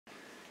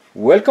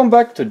Welcome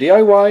back to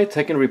DIY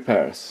Tech and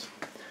Repairs.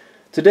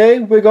 Today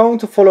we're going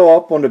to follow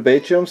up on the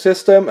Batrium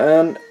system,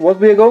 and what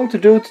we are going to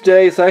do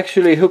today is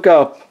actually hook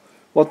up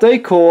what they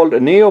call a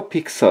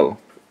NeoPixel,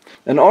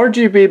 an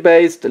RGB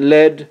based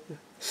LED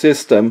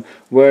system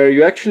where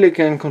you actually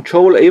can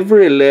control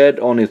every LED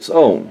on its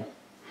own.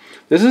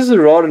 This is a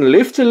rather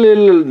nifty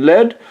little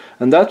LED,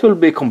 and that will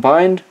be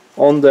combined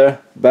on the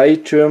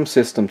Batrium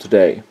system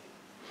today.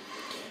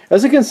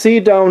 As you can see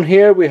down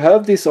here, we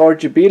have this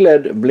RGB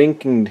LED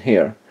blinking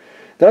here.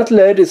 That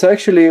LED is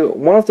actually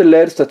one of the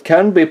LEDs that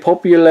can be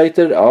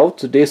populated out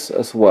to this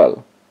as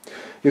well.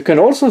 You can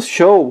also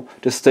show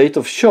the state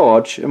of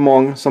charge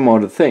among some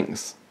other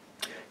things.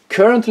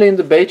 Currently in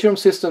the Batrium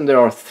system there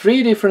are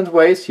 3 different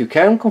ways you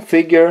can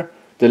configure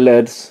the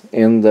LEDs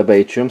in the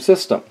Batrium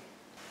system.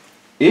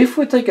 If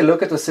we take a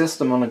look at the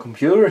system on a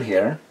computer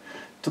here,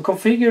 to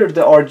configure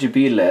the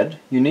RGB LED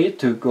you need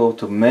to go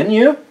to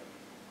Menu,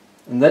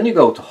 and then you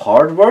go to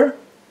Hardware,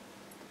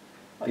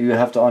 you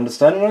have to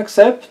understand and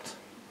accept,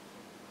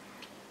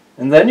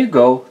 and then you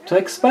go to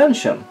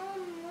Expansion.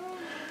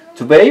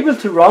 To be able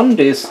to run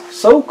this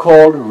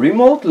so-called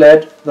remote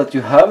LED that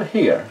you have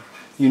here,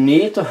 you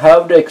need to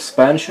have the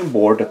expansion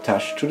board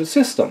attached to the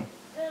system.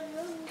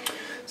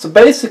 So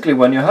basically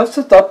when you have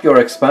set up your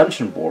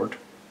expansion board,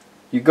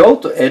 you go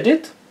to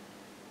Edit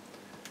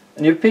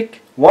and you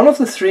pick one of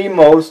the 3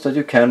 modes that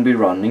you can be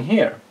running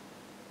here.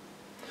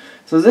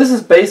 So this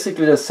is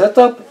basically the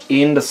setup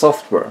in the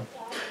software.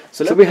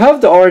 So we have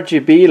the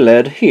RGB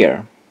LED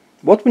here.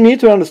 What we need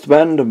to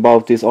understand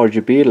about this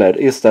RGB LED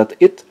is that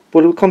it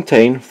will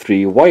contain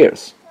 3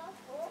 wires.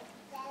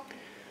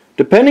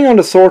 Depending on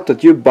the sort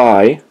that you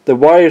buy, the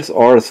wires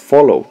are as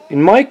follow.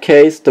 In my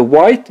case, the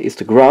white is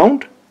the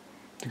ground,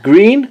 the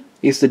green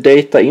is the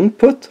data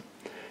input,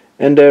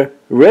 and the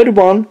red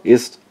one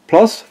is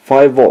plus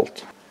 5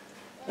 volt.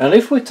 And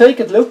if we take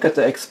a look at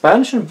the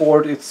expansion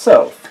board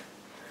itself,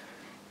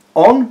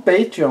 on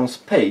Batrium's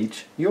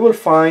page you will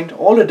find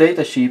all the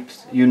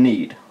datasheets you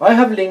need. I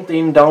have linked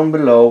in down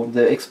below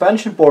the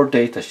expansion board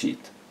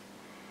datasheet.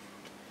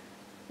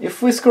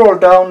 If we scroll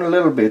down a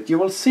little bit you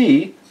will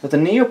see that the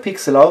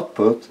NeoPixel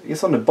output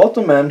is on the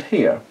bottom end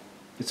here.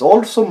 It's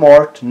also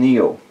marked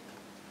Neo.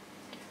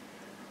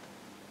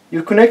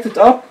 You connect it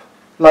up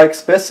like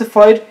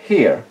specified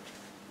here.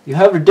 You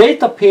have a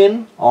data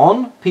pin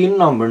on pin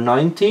number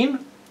 19,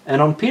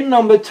 and on pin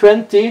number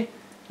 20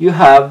 you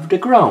have the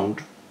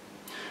ground.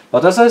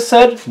 But as I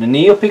said, the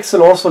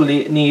NeoPixel also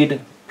need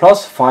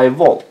plus 5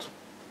 volt.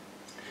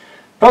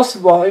 Plus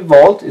 5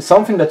 volt is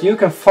something that you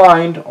can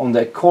find on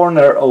the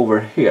corner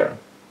over here.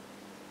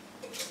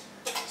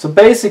 So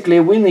basically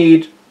we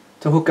need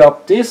to hook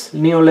up this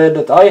Neo LED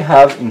that I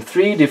have in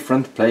 3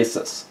 different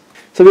places.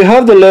 So we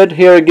have the LED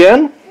here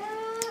again,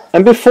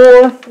 and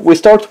before we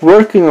start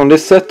working on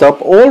this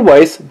setup,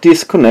 always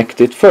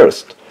disconnect it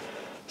first.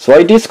 So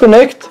I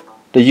disconnect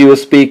the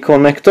USB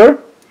connector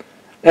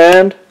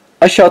and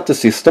I shut the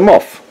system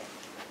off.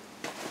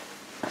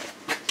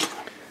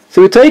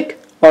 So we take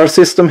our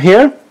system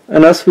here,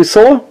 and as we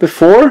saw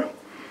before,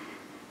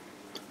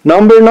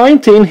 number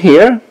 19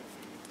 here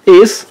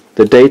is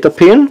the data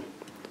pin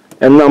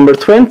and number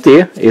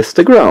 20 is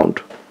the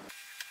ground.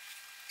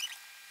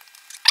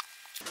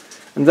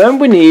 And then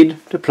we need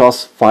the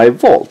plus 5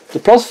 volt. The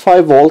plus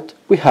 5 volt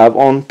we have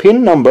on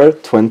pin number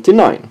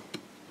 29.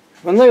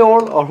 When they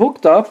all are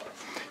hooked up,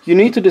 you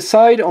need to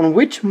decide on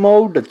which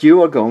mode that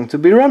you are going to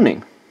be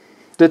running.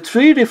 The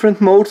 3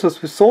 different modes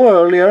as we saw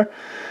earlier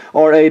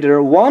are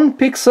either 1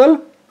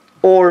 pixel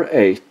or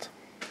 8.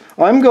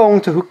 I'm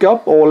going to hook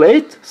up all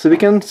 8 so we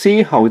can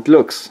see how it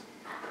looks.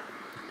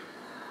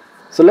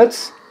 So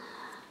let's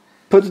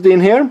put it in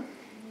here.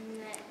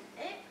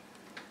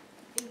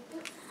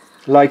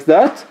 Like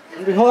that.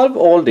 And we have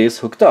all this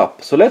hooked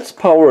up. So let's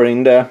power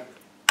in the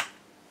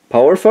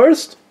power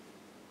first.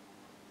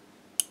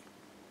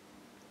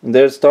 And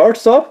there it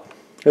starts up.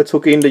 Let's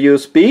hook in the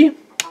USB.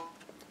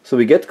 So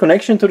we get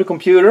connection to the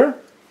computer.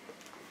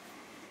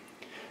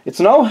 It's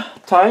now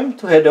time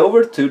to head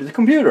over to the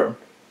computer.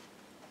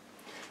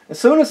 As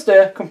soon as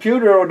the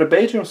computer or the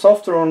Batrium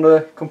software on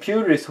the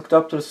computer is hooked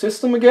up to the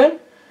system again,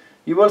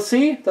 you will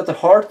see that the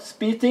heart is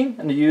beating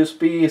and the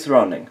USB is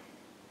running.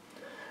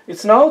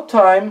 It's now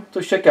time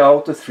to check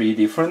out the 3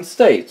 different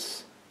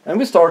states. And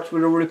we start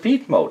with a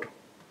repeat mode.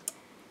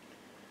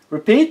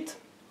 Repeat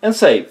and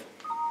save.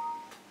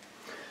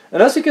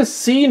 And as you can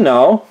see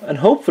now, and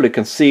hopefully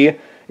can see,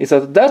 is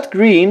that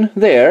green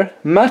there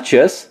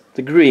matches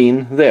the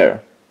green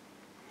there.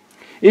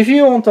 If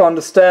you want to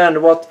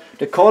understand what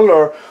the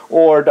color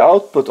or the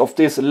output of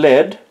this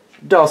LED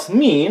does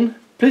mean,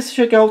 please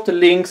check out the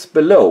links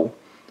below.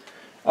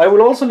 I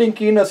will also link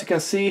in, as you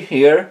can see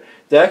here,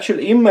 the actual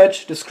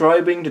image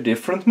describing the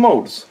different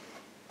modes.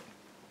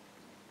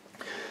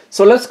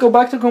 So let's go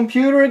back to the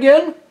computer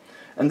again,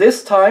 and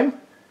this time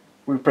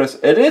we press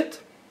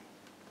Edit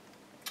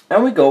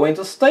and we go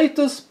into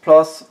Status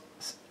plus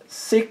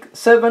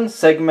 7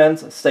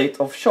 segments state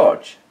of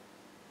charge.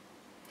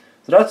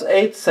 So that's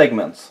 8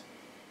 segments.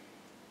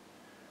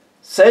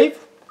 Save.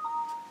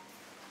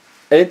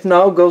 it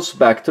now goes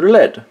back to the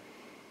LED.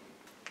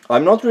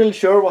 I'm not really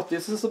sure what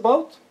this is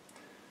about.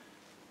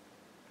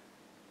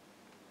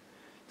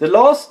 The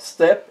last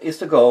step is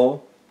to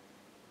go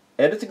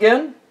edit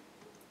again,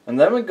 and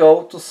then we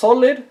go to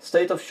solid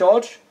state of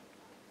charge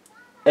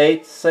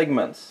 8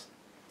 segments,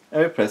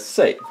 and we press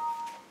save.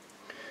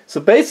 So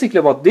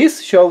basically what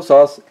this shows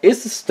us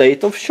is the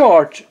state of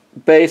charge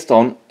based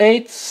on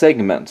 8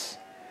 segments.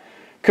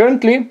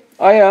 Currently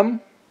I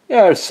am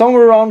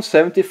somewhere around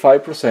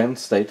 75%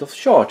 state of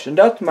charge, and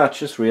that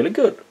matches really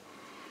good.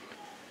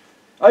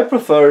 I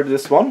prefer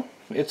this one,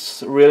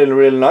 it's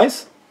really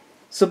nice.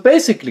 So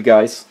basically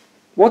guys,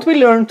 what we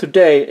learned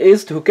today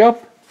is to hook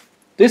up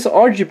this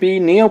RGB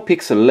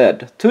NeoPixel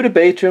LED to the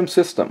Batrium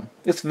system.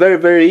 It's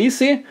very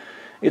easy,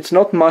 it's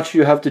not much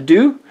you have to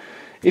do.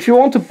 If you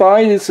want to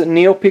buy this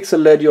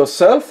NeoPixel LED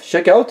yourself,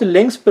 check out the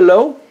links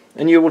below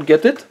and you will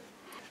get it.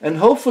 And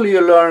hopefully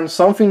you learned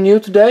something new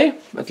today,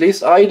 at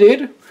least I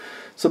did.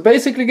 So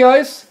basically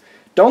guys,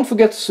 don't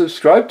forget to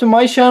subscribe to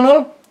my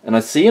channel, and I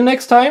see you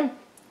next time,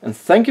 and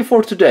thank you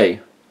for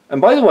today.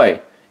 And by the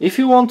way, if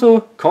you want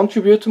to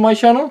contribute to my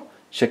channel,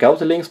 check out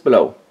the links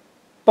below.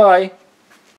 Bye!